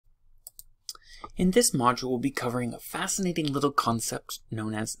In this module, we'll be covering a fascinating little concept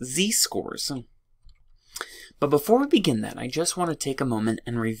known as z-scores. But before we begin that, I just want to take a moment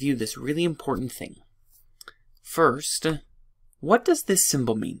and review this really important thing. First, what does this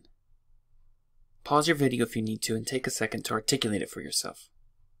symbol mean? Pause your video if you need to and take a second to articulate it for yourself.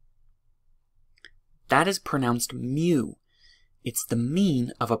 That is pronounced mu. It's the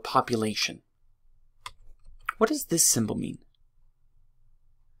mean of a population. What does this symbol mean?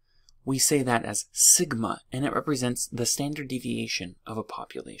 We say that as sigma, and it represents the standard deviation of a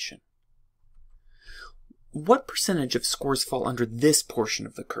population. What percentage of scores fall under this portion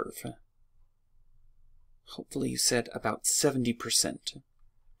of the curve? Hopefully you said about 70%.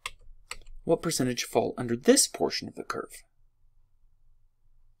 What percentage fall under this portion of the curve?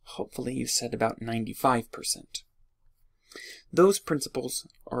 Hopefully you said about 95%. Those principles,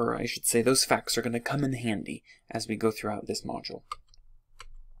 or I should say those facts, are going to come in handy as we go throughout this module.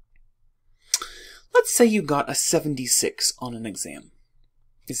 Let's say you got a 76 on an exam.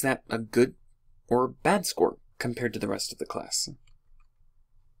 Is that a good or bad score compared to the rest of the class?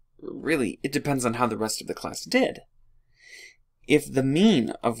 Really, it depends on how the rest of the class did. If the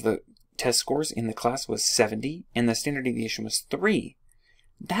mean of the test scores in the class was 70 and the standard deviation was 3,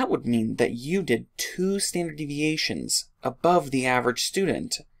 that would mean that you did 2 standard deviations above the average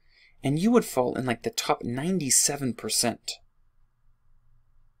student, and you would fall in like the top 97%.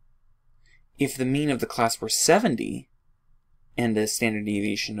 If the mean of the class were 70 and a standard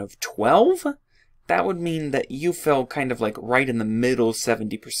deviation of 12, that would mean that you fell kind of like right in the middle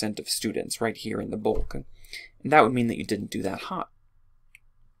 70% of students, right here in the bulk. And that would mean that you didn't do that hot.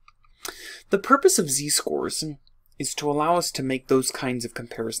 The purpose of z-scores is to allow us to make those kinds of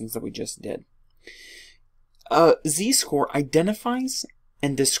comparisons that we just did. A z-score identifies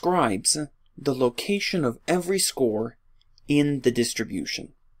and describes the location of every score in the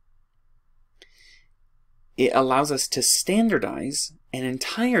distribution. It allows us to standardize an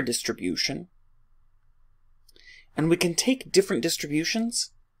entire distribution, and we can take different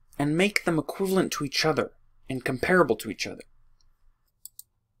distributions and make them equivalent to each other and comparable to each other.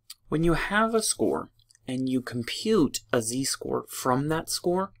 When you have a score and you compute a z-score from that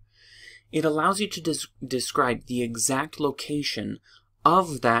score, it allows you to describe the exact location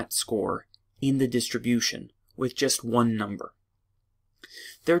of that score in the distribution with just one number.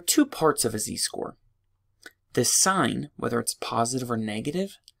 There are 2 parts of a z-score. The sign, whether it's positive or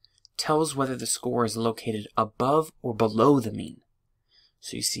negative, tells whether the score is located above or below the mean.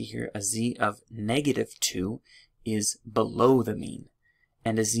 So you see here a z of -2 is below the mean,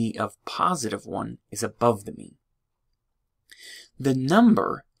 and a z of +1 is above the mean. The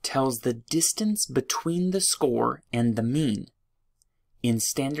number tells the distance between the score and the mean in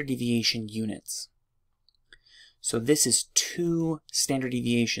standard deviation units. So this is 2 standard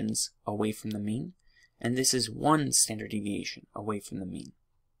deviations away from the mean, and this is 1 standard deviation away from the mean.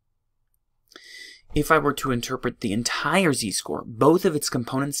 If I were to interpret the entire z-score, both of its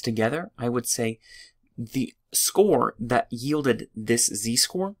components together, I would say the score that yielded this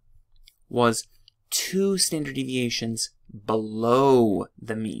z-score was 2 standard deviations below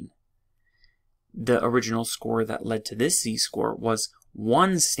the mean. The original score that led to this z-score was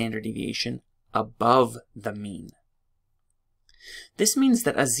 1 standard deviation above the mean. This means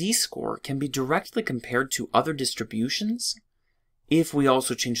that a z-score can be directly compared to other distributions if we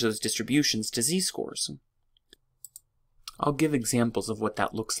also change those distributions to z-scores. I'll give examples of what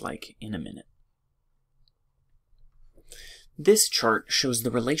that looks like in a minute. This chart shows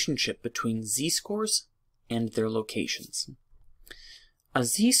the relationship between z-scores and their locations. A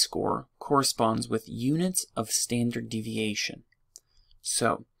z-score corresponds with units of standard deviation.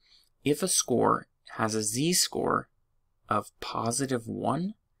 So, if a score has a z-score of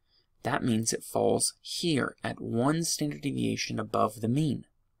 +1, that means it falls here at 1 standard deviation above the mean.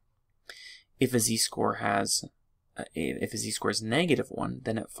 If a z-score is -1,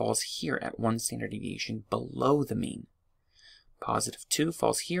 then it falls here at 1 standard deviation below the mean. +2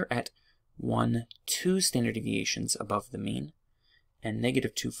 falls here at 2 standard deviations above the mean, and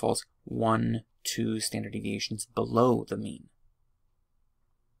 -2 falls 2 standard deviations below the mean.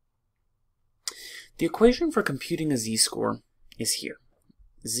 The equation for computing a z-score is here.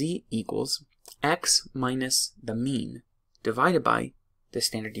 Z equals x minus the mean divided by the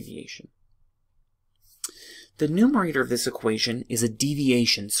standard deviation. The numerator of this equation is a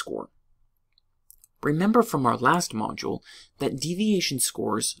deviation score. Remember from our last module that deviation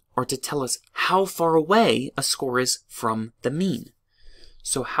scores are to tell us how far away a score is from the mean.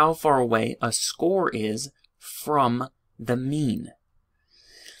 So how far away a score is from the mean.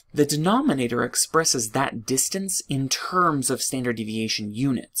 The denominator expresses that distance in terms of standard deviation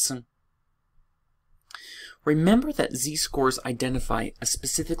units. Remember that z-scores identify a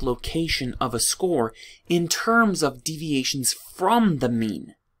specific location of a score in terms of deviations from the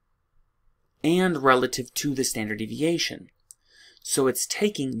mean and relative to the standard deviation. So it's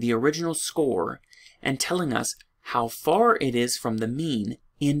taking the original score and telling us how far it is from the mean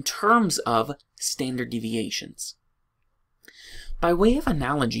in terms of standard deviations. By way of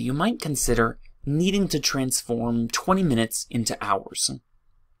analogy, you might consider needing to transform 20 minutes into hours.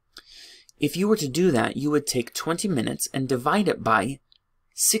 If you were to do that, you would take 20 minutes and divide it by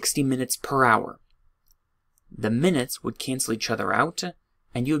 60 minutes per hour. The minutes would cancel each other out,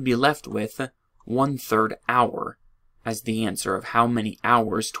 and you would be left with 1/3 hour as the answer of how many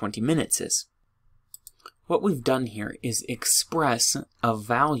hours 20 minutes is. What we've done here is express a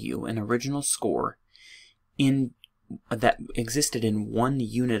value, an original score, that existed in 1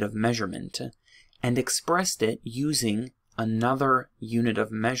 unit of measurement, and expressed it using another unit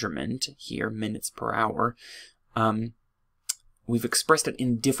of measurement, here, minutes per hour. We've expressed it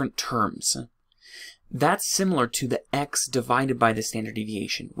in different terms. That's similar to the x divided by the standard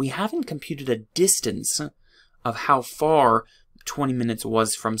deviation. We haven't computed a distance of how far 20 minutes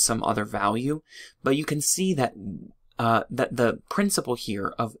was from some other value, but you can see that that the principle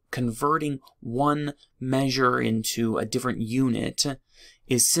here of converting one measure into a different unit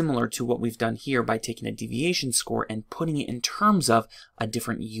is similar to what we've done here by taking a deviation score and putting it in terms of a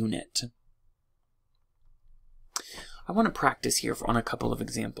different unit. I want to practice here on a couple of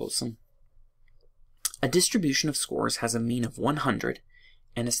examples. A distribution of scores has a mean of 100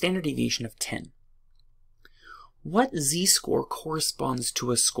 and a standard deviation of 10. What z-score corresponds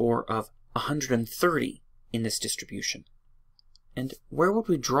to a score of 130 in this distribution? And where would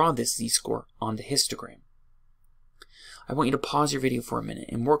we draw this z-score on the histogram? I want you to pause your video for a minute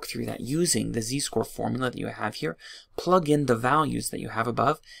and work through that using the z-score formula that you have here. Plug in the values that you have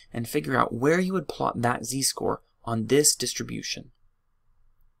above and figure out where you would plot that z-score on this distribution.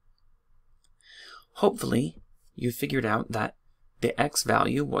 Hopefully, you figured out that the x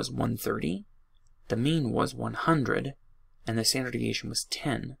value was 130, the mean was 100, and the standard deviation was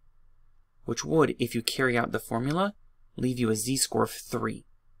 10, which would, if you carry out the formula, leave you a z-score of 3.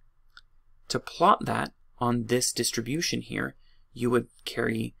 To plot that on this distribution here, you would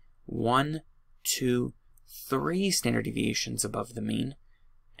carry 1, 2, 3 standard deviations above the mean,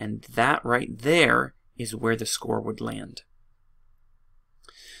 and that right there is where the score would land.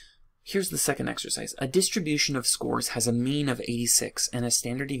 Here's the second exercise. A distribution of scores has a mean of 86 and a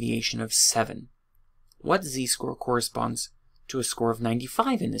standard deviation of 7. What z-score corresponds to a score of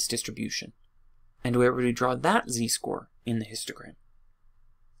 95 in this distribution? And where would we draw that z-score in the histogram?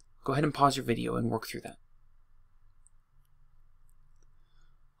 Go ahead and pause your video and work through that.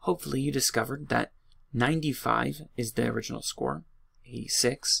 Hopefully you discovered that 95 is the original score,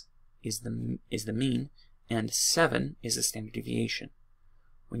 86 is the mean, and 7 is the standard deviation.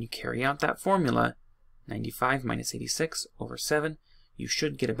 When you carry out that formula, 95 minus 86 over 7, you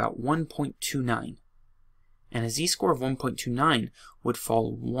should get about 1.29. And a z-score of 1.29 would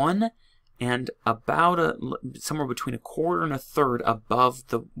fall 1 and about somewhere between 1/4 and 1/3 above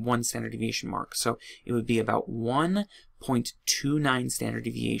the 1 standard deviation mark. So it would be about 1.29 standard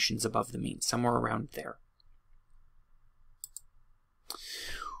deviations above the mean, somewhere around there.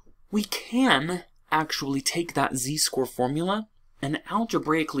 We can actually take that z-score formula and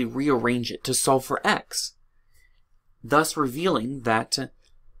algebraically rearrange it to solve for x, thus revealing that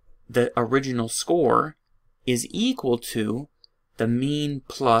the original score is equal to the mean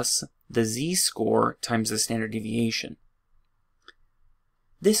plus the z-score times the standard deviation.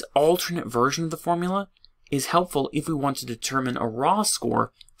 This alternate version of the formula is helpful if we want to determine a raw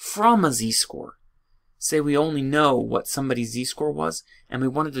score from a z-score. Say we only know what somebody's z-score was, and we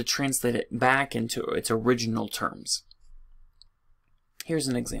wanted to translate it back into its original terms. Here's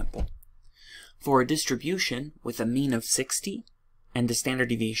an example. For a distribution with a mean of 60 and a standard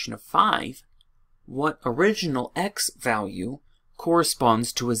deviation of 5, what original x value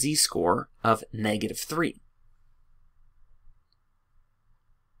corresponds to a z-score of -3?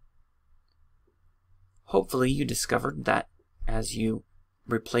 Hopefully you discovered that as you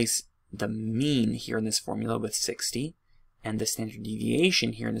replace the mean here in this formula with 60 and the standard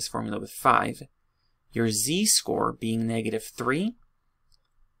deviation here in this formula with 5, your z-score being -3,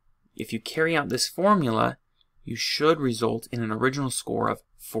 if you carry out this formula, you should result in an original score of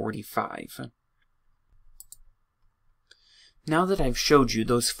 45. Now that I've showed you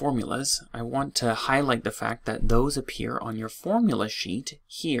those formulas, I want to highlight the fact that those appear on your formula sheet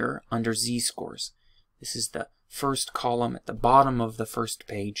here under z-scores. This is the first column at the bottom of the first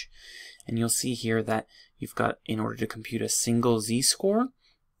page, and you'll see here that you've got, in order to compute a single z-score,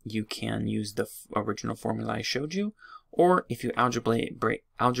 you can use the original formula I showed you, or if you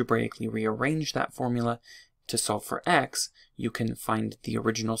algebraically rearrange that formula to solve for x, you can find the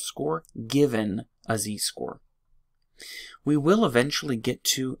original score given a z-score. We will eventually get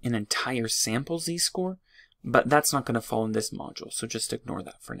to an entire sample z-score, but that's not going to fall in this module, so just ignore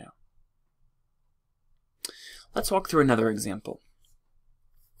that for now. Let's walk through another example.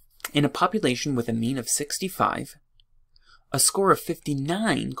 In a population with a mean of 65, a score of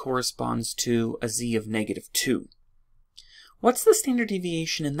 59 corresponds to a z of -2. What's the standard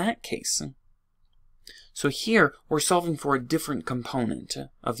deviation in that case? So here, we're solving for a different component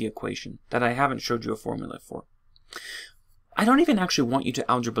of the equation that I haven't showed you a formula for. I don't even actually want you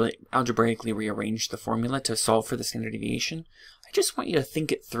to algebraically rearrange the formula to solve for the standard deviation. I just want you to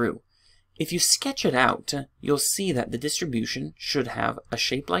think it through. If you sketch it out, you'll see that the distribution should have a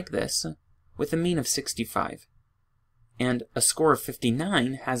shape like this with a mean of 65. And a score of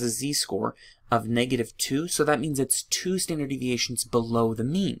 59 has a z-score of -2, so that means it's 2 standard deviations below the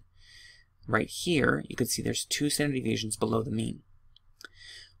mean. Right here, you can see there's 2 standard deviations below the mean.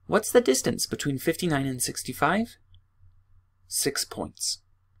 What's the distance between 59 and 65? 6 points.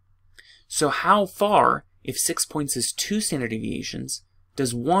 So how far, if 6 points is 2 standard deviations,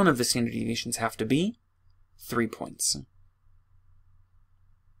 does one of the standard deviations have to be? 3 points.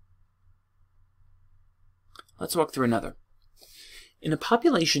 Let's walk through another. In a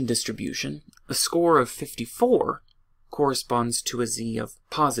population distribution, a score of 54 corresponds to a z of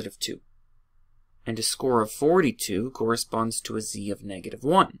 +2, and a score of 42 corresponds to a z of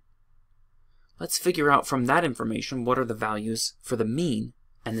 -1. Let's figure out from that information what are the values for the mean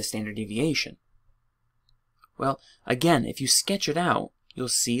and the standard deviation. Well, again, if you sketch it out, you'll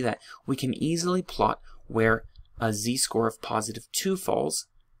see that we can easily plot where a z-score of +2 falls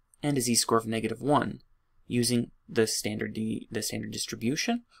and a z-score of -1 using the standard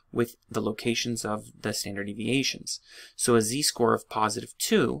distribution with the locations of the standard deviations. So a z-score of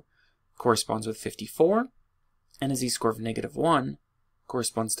 +2 corresponds with 54, and a z-score of -1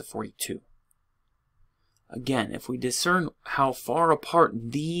 corresponds to 42. Again, if we discern how far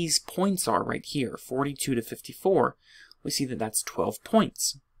apart these points are right here, 42 to 54, we see that that's 12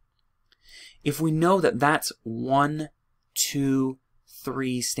 points. If we know that that's 1, 2,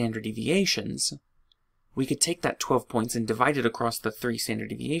 3 standard deviations, we could take that 12 points and divide it across the 3 standard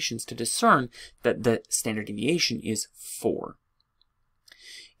deviations to discern that the standard deviation is 4.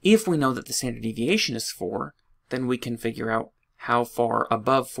 If we know that the standard deviation is 4, then we can figure out how far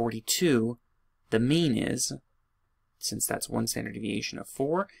above 42 the mean is. Since that's one standard deviation of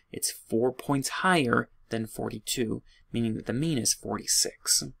 4, it's 4 points higher than 42, meaning that the mean is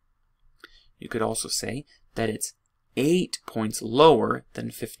 46. You could also say that it's 8 points lower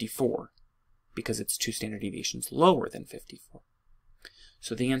than 54, because it's 2 standard deviations lower than 54.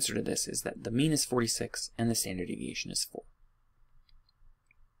 So the answer to this is that the mean is 46 and the standard deviation is 4.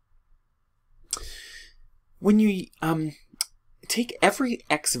 When you take every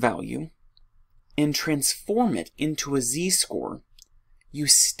x value and transform it into a z-score, you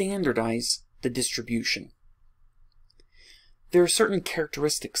standardize the distribution. There are certain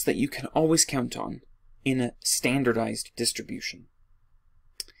characteristics that you can always count on in a standardized distribution.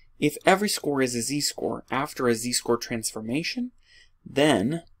 If every score is a z-score after a z-score transformation,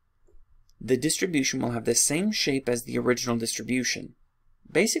 then the distribution will have the same shape as the original distribution.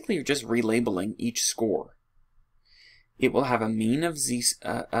 Basically, you're just relabeling each score. It will have a mean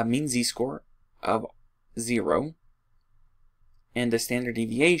z-score of 0 and a standard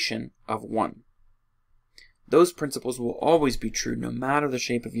deviation of 1. Those principles will always be true no matter the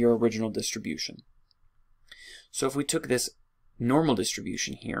shape of your original distribution. So if we took this normal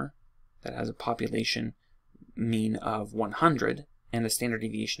distribution here that has a population mean of 100 and a standard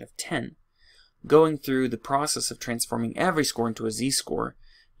deviation of 10, going through the process of transforming every score into a z-score,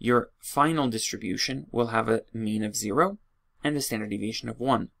 your final distribution will have a mean of 0 and a standard deviation of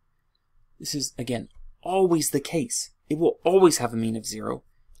 1. This is, again, always the case. It will always have a mean of 0,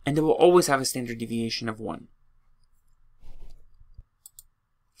 and it will always have a standard deviation of 1.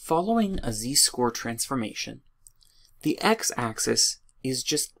 Following a z-score transformation, the x-axis is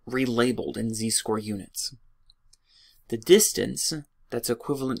just relabeled in z-score units. The distance that's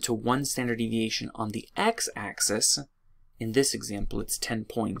equivalent to 1 standard deviation on the x-axis, in this example it's 10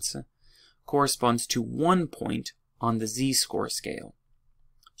 points, corresponds to 1 point on the z-score scale.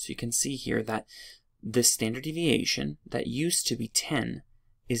 So you can see here that the standard deviation that used to be 10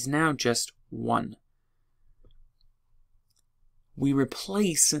 is now just 1. We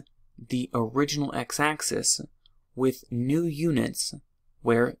replace the original x-axis with new units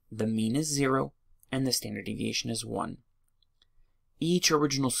where the mean is 0 and the standard deviation is 1. each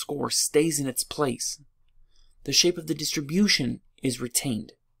original score stays in its place. The shape of the distribution is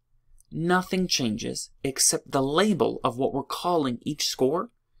retained. Nothing changes except the label of what we're calling each score,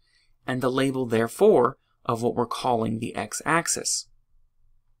 and the label, therefore, of what we're calling the x-axis.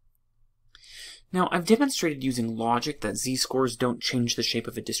 Now, I've demonstrated using logic that z-scores don't change the shape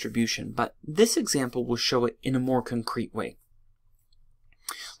of a distribution, but this example will show it in a more concrete way.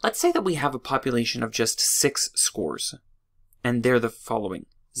 Let's say that we have a population of just 6 scores, and they're the following: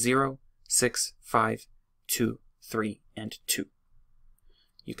 0, 6, 5, 2, 3, and 2.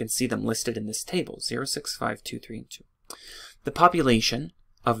 You can see them listed in this table, 0, 6, 5, 2, 3, and 2. The population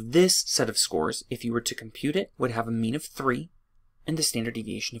of this set of scores, if you were to compute it, would have a mean of 3 and a standard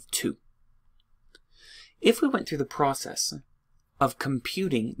deviation of 2. If we went through the process of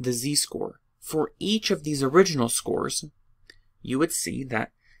computing the z-score for each of these original scores, you would see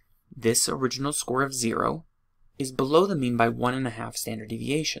that this original score of 0 is below the mean by 1.5 standard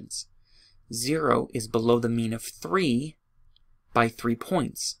deviations. 0 is below the mean of 3 by 3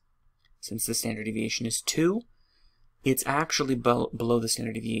 points. Since the standard deviation is 2, it's actually below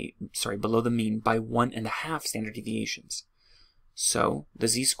the mean by 1.5 standard deviations. So the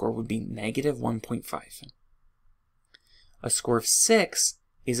z-score would be negative 1.5. A score of 6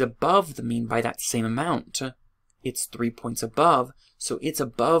 is above the mean by that same amount. It's 3 points above, so it's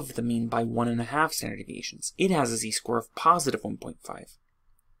above the mean by 1.5 standard deviations. It has a z-score of positive 1.5.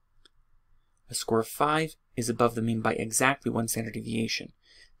 A score of 5 is above the mean by exactly 1 standard deviation.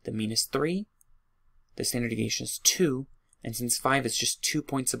 The mean is 3, the standard deviation is 2, and since 5 is just 2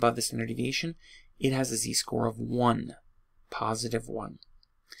 points above the standard deviation, it has a z-score of 1, positive 1.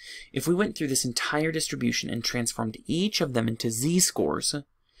 If we went through this entire distribution and transformed each of them into z-scores,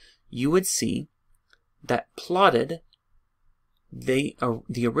 you would see that plotted, the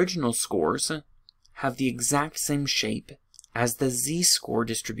original scores have the exact same shape as the z-score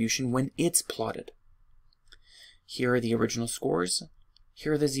distribution when it's plotted. Here are the original scores.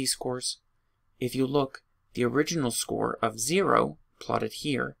 Here are the z-scores. If you look, the original score of 0, plotted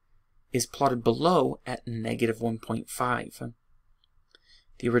here, is plotted below at negative 1.5.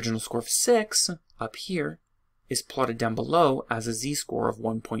 The original score of 6, up here, is plotted down below as a z-score of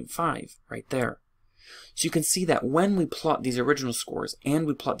 1.5, right there. So you can see that when we plot these original scores and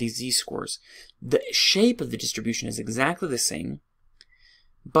we plot these z-scores, the shape of the distribution is exactly the same,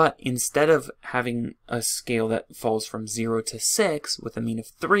 but instead of having a scale that falls from 0 to 6 with a mean of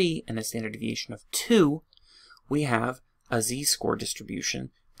 3 and a standard deviation of 2, we have a z-score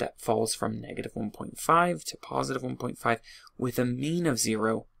distribution that falls from negative 1.5 to positive 1.5 with a mean of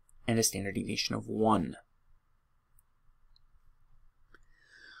 0 and a standard deviation of 1.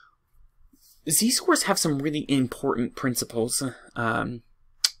 Z-scores have some really important principles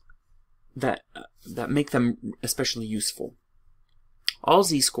that make them especially useful. All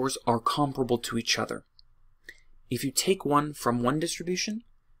z-scores are comparable to each other. If you take one from one distribution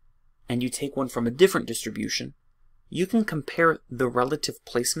and you take one from a different distribution, you can compare the relative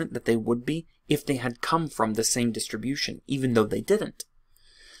placement that they would be if they had come from the same distribution, even though they didn't.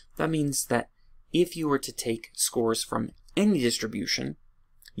 That means that if you were to take scores from any distribution,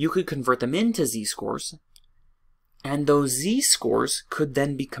 you could convert them into z-scores, and those z-scores could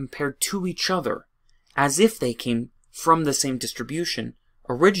then be compared to each other as if they came from the same distribution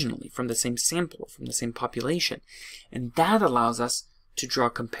originally, from the same sample, from the same population. And that allows us to draw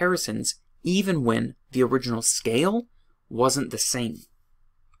comparisons even when the original scale wasn't the same.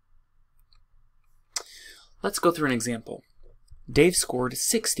 Let's go through an example. Dave scored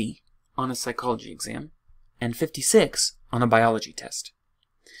 60 on a psychology exam and 56 on a biology test.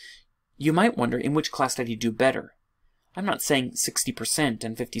 You might wonder, in which class did he do better? I'm not saying 60%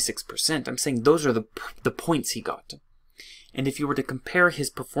 and 56%. I'm saying those are the points he got. And if you were to compare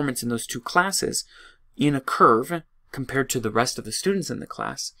his performance in those two classes in a curve compared to the rest of the students in the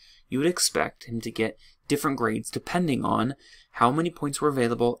class, you would expect him to get different grades depending on how many points were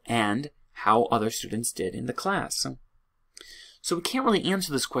available and how other students did in the class. So we can't really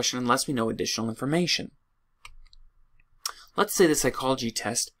answer this question unless we know additional information. Let's say the psychology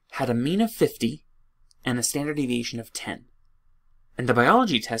test had a mean of 50 and a standard deviation of 10. And the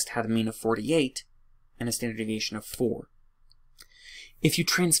biology test had a mean of 48 and a standard deviation of 4. If you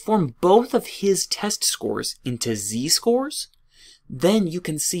transform both of his test scores into z-scores, then you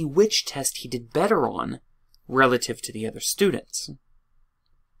can see which test he did better on relative to the other students.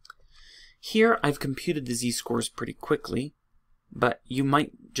 Here I've computed the z-scores pretty quickly, but you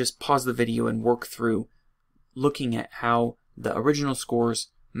might just pause the video and work through looking at how the original scores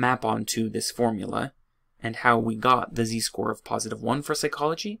map onto this formula and how we got the z-score of positive 1 for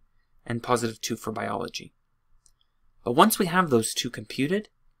psychology and positive 2 for biology. But once we have those two computed,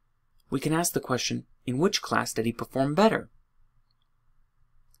 we can ask the question, in which class did he perform better?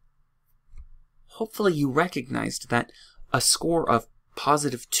 Hopefully you recognized that a score of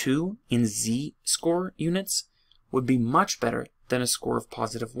 +2 in z-score units would be much better than a score of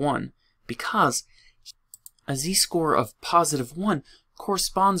 +1, because a z-score of +1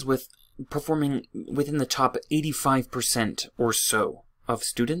 corresponds with performing within the top 85% or so of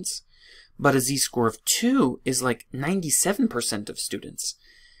students, but a z-score of 2 is like 97% of students.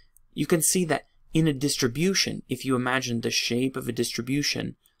 You can see that in a distribution, if you imagine the shape of a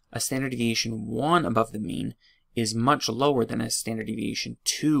distribution, a standard deviation 1 above the mean is much lower than a standard deviation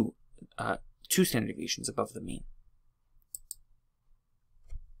 2 standard deviations above the mean.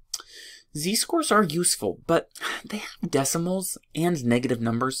 Z-scores are useful, but they have decimals and negative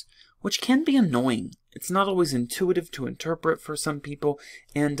numbers, which can be annoying. It's not always intuitive to interpret for some people,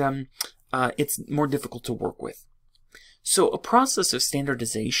 and it's more difficult to work with. So a process of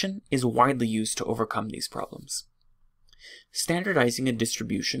standardization is widely used to overcome these problems. Standardizing a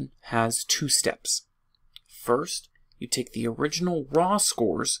distribution has two steps. First, you take the original raw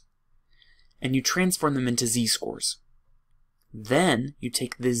scores and you transform them into z-scores. Then you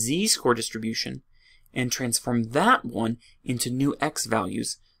take the z-score distribution and transform that one into new x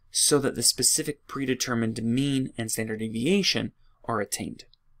values so that the specific predetermined mean and standard deviation are attained.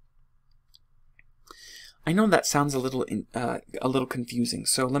 I know that sounds a little confusing,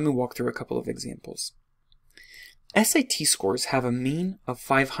 so let me walk through a couple of examples. SAT scores have a mean of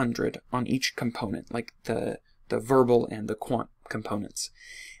 500 on each component, like the verbal and the quant components,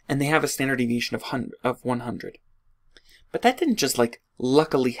 and they have a standard deviation of 100. But that didn't just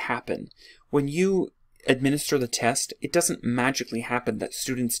luckily happen. When you administer the test, it doesn't magically happen that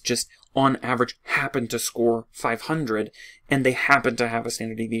students just on average happen to score 500 and they happen to have a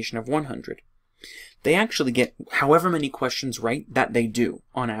standard deviation of 100. They actually get however many questions right that they do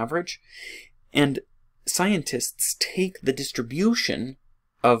on average, and scientists take the distribution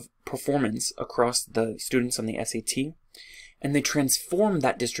of performance across the students on the SAT and they transform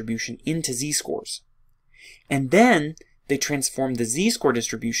that distribution into z-scores. And then they transform the z-score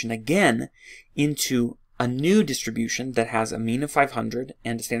distribution again into a new distribution that has a mean of 500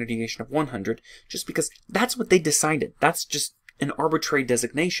 and a standard deviation of 100, just because that's what they decided. That's just an arbitrary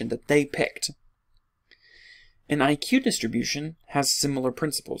designation that they picked. An IQ distribution has similar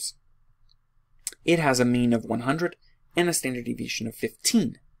principles. It has a mean of 100 and a standard deviation of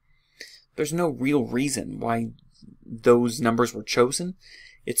 15. There's no real reason why those numbers were chosen.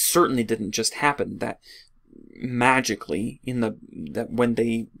 It certainly didn't just happen that magically when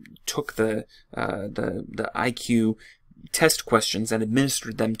they took the IQ test questions and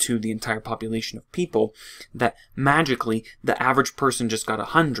administered them to the entire population of people, that magically the average person just got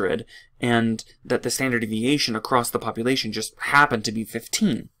 100 and that the standard deviation across the population just happened to be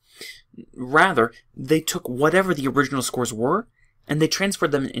 15. Rather, they took whatever the original scores were and they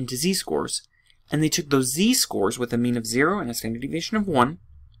transferred them into z-scores, and they took those z-scores with a mean of 0 and a standard deviation of 1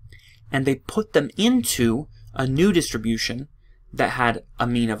 and they put them into a new distribution that had a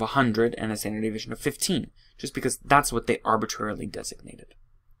mean of 100 and a standard deviation of 15, just because that's what they arbitrarily designated.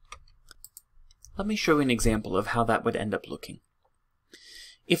 Let me show you an example of how that would end up looking.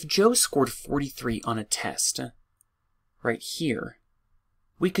 If Joe scored 43 on a test, right here,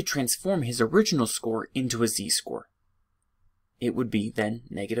 we could transform his original score into a z-score. It would be then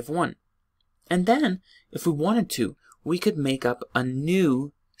 -1. And then, if we wanted to, we could make up a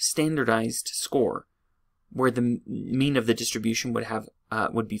new standardized score where the mean of the distribution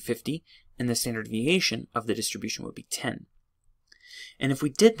would be 50 and the standard deviation of the distribution would be 10. And if we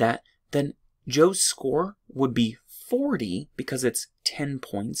did that, then Joe's score would be 40 because it's 10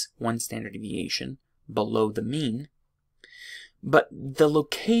 points, 1 standard deviation below the mean. But the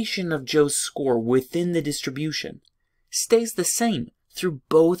location of Joe's score within the distribution stays the same through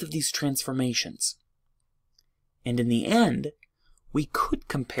both of these transformations. And in the end, we could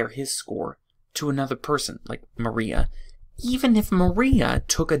compare his score to another person, like Maria, even if Maria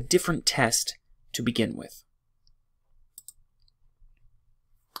took a different test to begin with.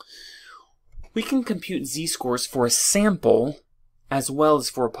 We can compute z-scores for a sample as well as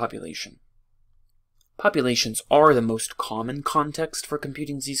for a population. Populations are the most common context for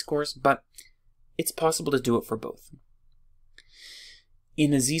computing z-scores, but it's possible to do it for both.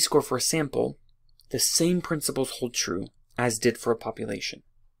 In a z-score for a sample, the same principles hold true as did for a population.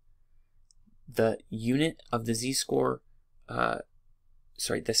 The unit of the z-score, the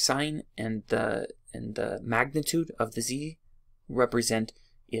sign and the magnitude of the z represent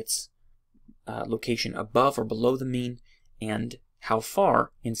its location above or below the mean and how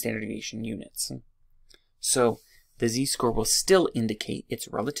far in standard deviation units. So the z-score will still indicate its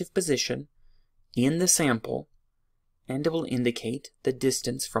relative position in the sample, and it will indicate the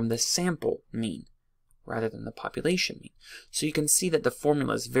distance from the sample mean rather than the population mean. So you can see that the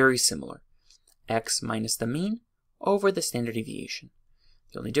formula is very similar. X minus the mean over the standard deviation.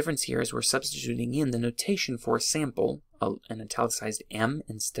 The only difference here is we're substituting in the notation for a sample, an italicized m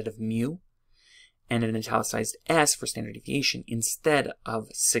instead of mu, and an italicized s for standard deviation instead of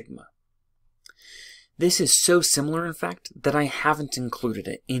sigma. This is so similar, in fact, that I haven't included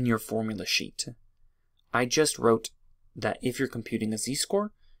it in your formula sheet. I just wrote that if you're computing a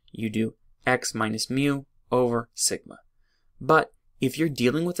z-score, you do x minus mu over sigma. But if you're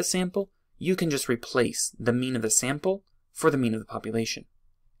dealing with a sample, you can just replace the mean of the sample for the mean of the population,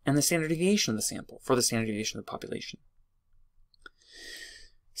 and the standard deviation of the sample for the standard deviation of the population.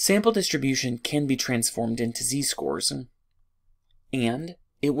 Sample distribution can be transformed into z-scores, and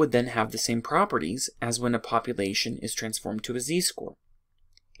it would then have the same properties as when a population is transformed to a z-score.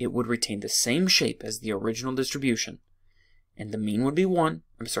 It would retain the same shape as the original distribution, and the mean would be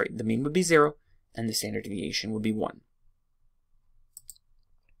 0, and the standard deviation would be 1.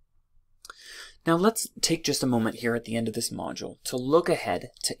 Now let's take just a moment here at the end of this module to look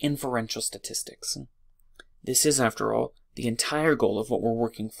ahead to inferential statistics. This is, after all, the entire goal of what we're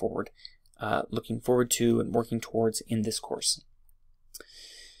looking forward to and working towards in this course.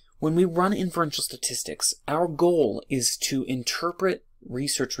 When we run inferential statistics, our goal is to interpret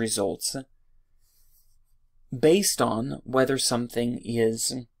research results based on whether something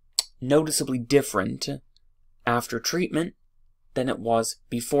is noticeably different after treatment than it was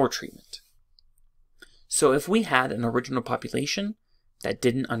before treatment. So if we had an original population that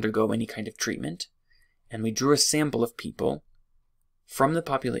didn't undergo any kind of treatment, and we drew a sample of people from the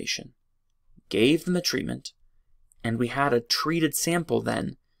population, gave them a treatment, and we had a treated sample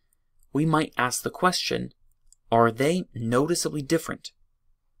then, we might ask the question, are they noticeably different,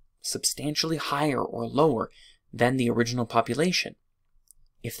 substantially higher or lower than the original population?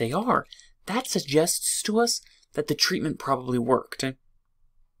 If they are, that suggests to us that the treatment probably worked.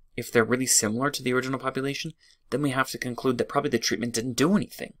 If they're really similar to the original population, then we have to conclude that probably the treatment didn't do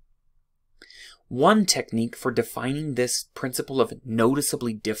anything. One technique for defining this principle of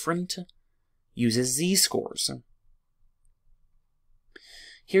noticeably different uses z-scores.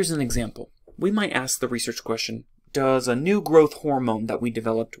 Here's an example. We might ask the research question, does a new growth hormone that we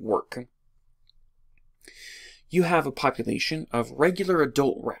developed work? You have a population of regular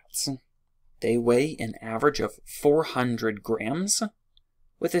adult rats. They weigh an average of 400 grams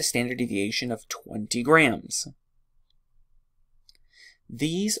with a standard deviation of 20 grams.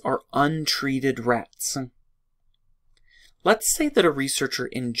 These are untreated rats. Let's say that a researcher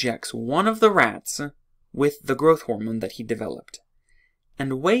injects one of the rats with the growth hormone that he developed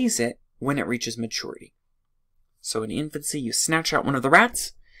and weighs it when it reaches maturity. So in infancy, you snatch out one of the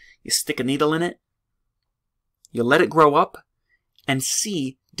rats, you stick a needle in it, you let it grow up, and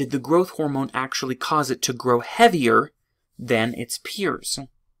see, did the growth hormone actually cause it to grow heavier than its peers?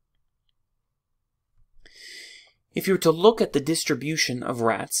 If you were to look at the distribution of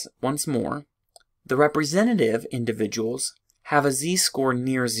rats once more, the representative individuals have a z-score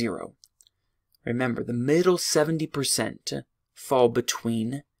near 0. Remember, the middle 70% fall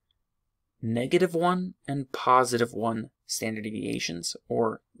between -1 and +1 standard deviations,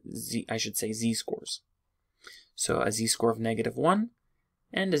 or z-scores. So a z-score of -1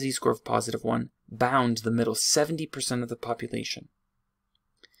 and a z-score of +1 bound the middle 70% of the population.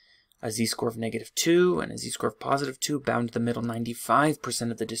 A z-score of -2 and a z-score of +2 bound the middle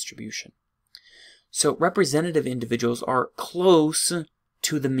 95% of the distribution. So representative individuals are close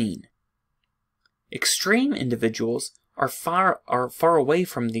to the mean. Extreme individuals are far away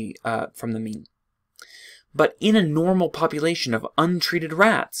from the mean. But in a normal population of untreated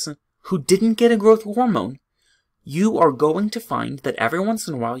rats who didn't get a growth hormone, you are going to find that every once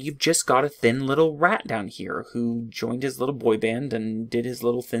in a while you've just got a thin little rat down here who joined his little boy band and did his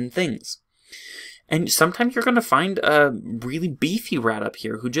little thin things. And sometimes you're going to find a really beefy rat up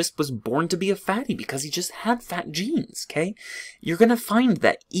here who just was born to be a fatty because he just had fat genes, okay? You're going to find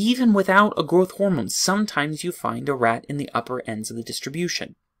that even without a growth hormone, sometimes you find a rat in the upper ends of the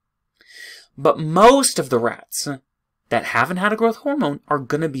distribution. But most of the rats that haven't had a growth hormone are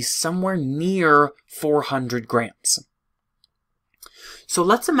going to be somewhere near 400 grams. So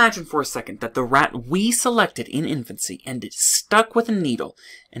let's imagine for a second that the rat we selected in infancy and it stuck with a needle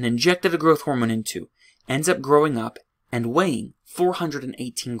and injected a growth hormone into ends up growing up and weighing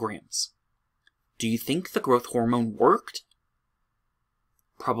 418 grams. Do you think the growth hormone worked?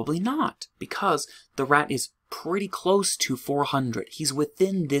 Probably not, because the rat is pretty close to 400. He's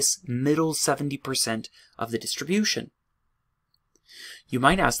within this middle 70% of the distribution. You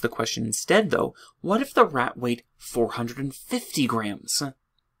might ask the question instead, though, what if the rat weighed 450 grams?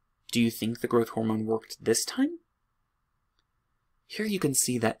 Do you think the growth hormone worked this time? Here you can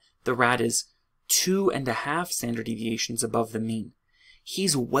see that the rat is 2.5 standard deviations above the mean.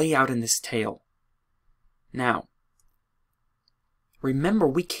 He's way out in this tail. Now, remember,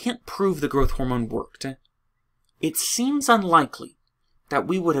 we can't prove the growth hormone worked. It seems unlikely that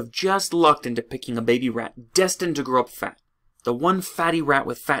we would have just lucked into picking a baby rat destined to grow up fat, the one fatty rat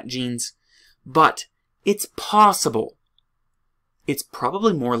with fat genes, but it's possible. It's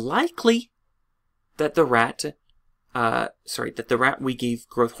probably more likely that the rat we gave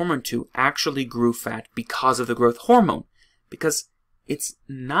growth hormone to actually grew fat because of the growth hormone, because it's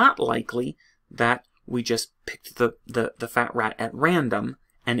not likely that we just picked the fat rat at random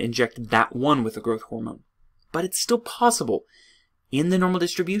and injected that one with the growth hormone. But it's still possible. In the normal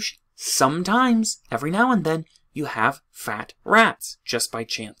distribution, sometimes, every now and then, you have fat rats, just by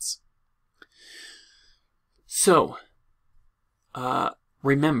chance. So,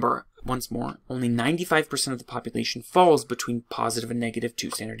 remember, once more, only 95% of the population falls between positive and negative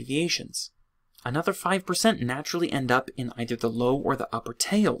 2 standard deviations. Another 5% naturally end up in either the low or the upper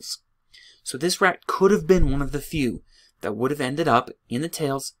tails. So this rat could have been one of the few that would have ended up in the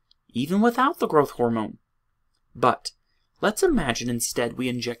tails even without the growth hormone. But let's imagine instead we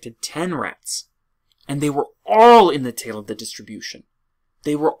injected 10 rats, and they were all in the tail of the distribution.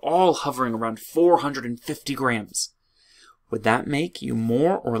 They were all hovering around 450 grams. Would that make you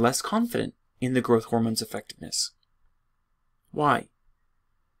more or less confident in the growth hormone's effectiveness? Why?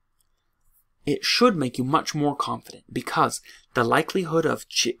 It should make you much more confident, because the likelihood of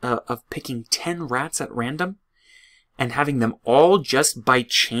picking 10 rats at random and having them all just by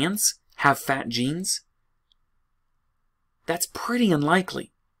chance have fat genes, that's pretty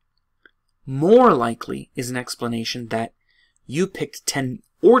unlikely. More likely is an explanation that you picked 10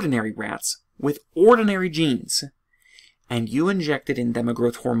 ordinary rats with ordinary genes, and you injected in them a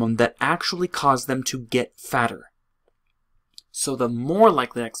growth hormone that actually caused them to get fatter. So the more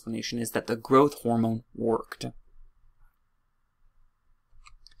likely explanation is that the growth hormone worked.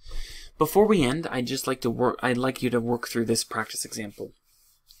 Before we end, I'd like you to work through this practice example.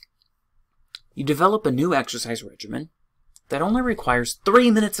 You develop a new exercise regimen that only requires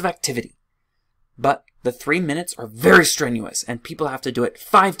 3 minutes of activity. But the 3 minutes are very strenuous, and people have to do it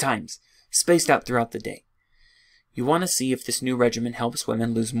 5 times, spaced out throughout the day. You want to see if this new regimen helps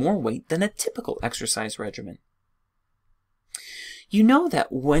women lose more weight than a typical exercise regimen. You know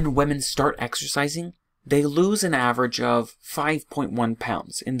that when women start exercising, they lose an average of 5.1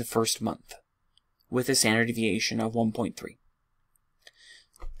 pounds in the first month, with a standard deviation of 1.3.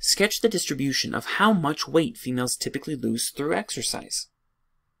 Sketch the distribution of how much weight females typically lose through exercise.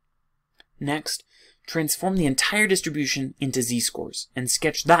 Next, transform the entire distribution into z-scores and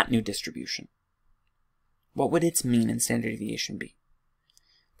sketch that new distribution. What would its mean and standard deviation be?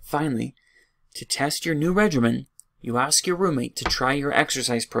 Finally, to test your new regimen, you ask your roommate to try your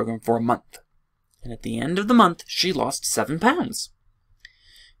exercise program for a month. And at the end of the month, she lost 7 pounds.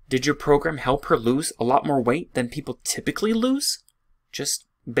 Did your program help her lose a lot more weight than people typically lose, just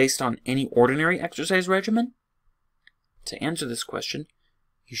based on any ordinary exercise regimen? To answer this question,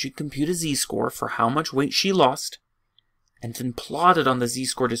 you should compute a z-score for how much weight she lost, and then plot it on the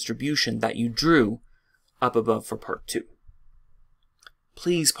z-score distribution that you drew up above for part 2.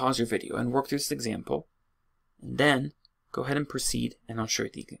 Please pause your video and work through this example, and then go ahead and proceed, and I'll show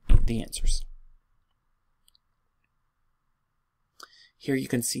you the answers. Here you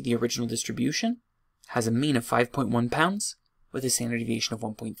can see the original distribution has a mean of 5.1 pounds with a standard deviation of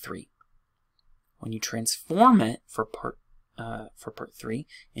 1.3. When you transform it for part 3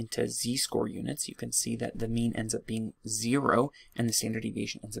 into z-score units, you can see that the mean ends up being 0 and the standard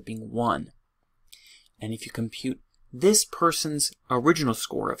deviation ends up being 1. And if you compute this person's original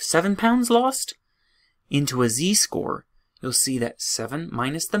score of 7 pounds lost into a z-score, you'll see that 7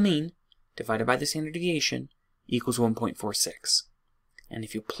 minus the mean divided by the standard deviation equals 1.46. And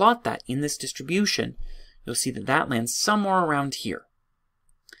if you plot that in this distribution, you'll see that that lands somewhere around here.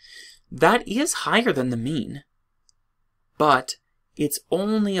 That is higher than the mean, but it's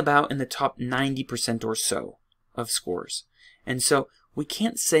only about in the top 90% or so of scores. And so we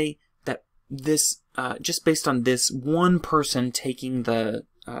can't say that this, just based on this one person taking the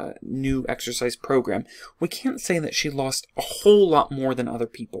new exercise program, we can't say that she lost a whole lot more than other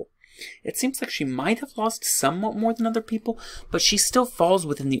people. It seems like she might have lost somewhat more than other people, but she still falls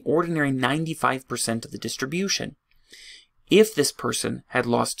within the ordinary 95% of the distribution. If this person had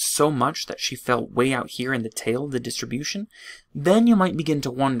lost so much that she fell way out here in the tail of the distribution, then you might begin to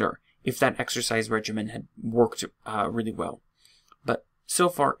wonder if that exercise regimen had worked really well. But so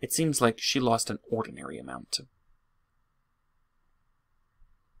far, it seems like she lost an ordinary amount.